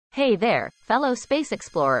Hey there, fellow space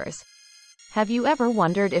explorers. Have you ever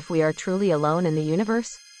wondered if we are truly alone in the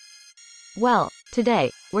universe? Well,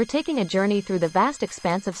 today, we're taking a journey through the vast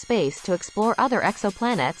expanse of space to explore other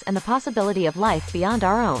exoplanets and the possibility of life beyond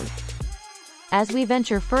our own. As we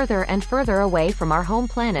venture further and further away from our home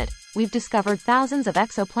planet, we've discovered thousands of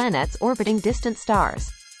exoplanets orbiting distant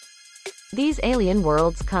stars. These alien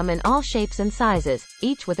worlds come in all shapes and sizes,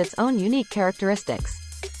 each with its own unique characteristics.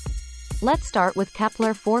 Let's start with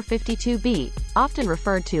Kepler 452b, often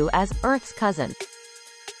referred to as Earth's cousin.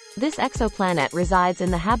 This exoplanet resides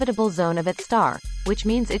in the habitable zone of its star, which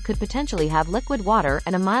means it could potentially have liquid water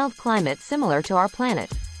and a mild climate similar to our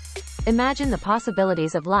planet. Imagine the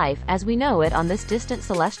possibilities of life as we know it on this distant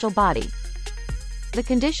celestial body. The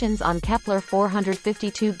conditions on Kepler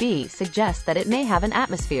 452b suggest that it may have an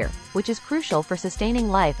atmosphere, which is crucial for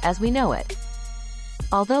sustaining life as we know it.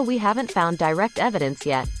 Although we haven't found direct evidence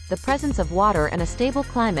yet, the presence of water and a stable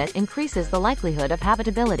climate increases the likelihood of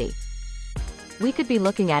habitability. We could be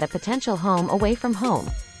looking at a potential home away from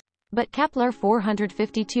home. But Kepler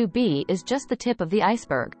 452b is just the tip of the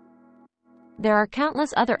iceberg. There are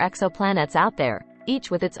countless other exoplanets out there,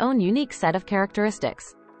 each with its own unique set of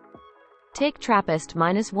characteristics. Take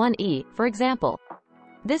TRAPPIST-1e, for example.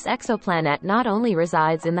 This exoplanet not only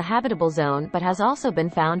resides in the habitable zone but has also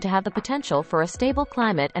been found to have the potential for a stable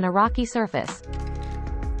climate and a rocky surface.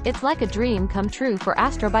 It's like a dream come true for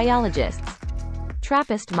astrobiologists.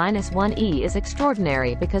 TRAPPIST-1e is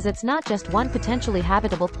extraordinary because it's not just one potentially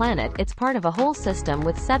habitable planet, it's part of a whole system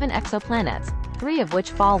with 7 exoplanets, 3 of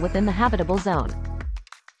which fall within the habitable zone.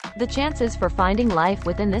 The chances for finding life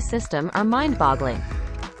within this system are mind-boggling.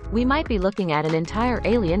 We might be looking at an entire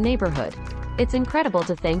alien neighborhood. It's incredible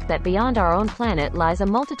to think that beyond our own planet lies a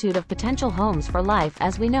multitude of potential homes for life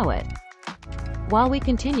as we know it. While we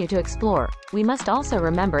continue to explore, we must also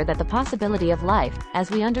remember that the possibility of life,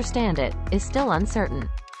 as we understand it, is still uncertain.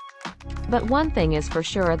 But one thing is for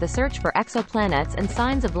sure, the search for exoplanets and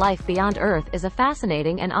signs of life beyond Earth is a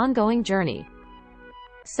fascinating and ongoing journey.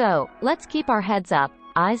 So, let's keep our heads up,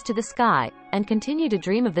 eyes to the sky, and continue to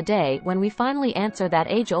dream of the day when we finally answer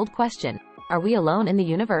that age-old question: are we alone in the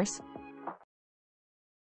universe?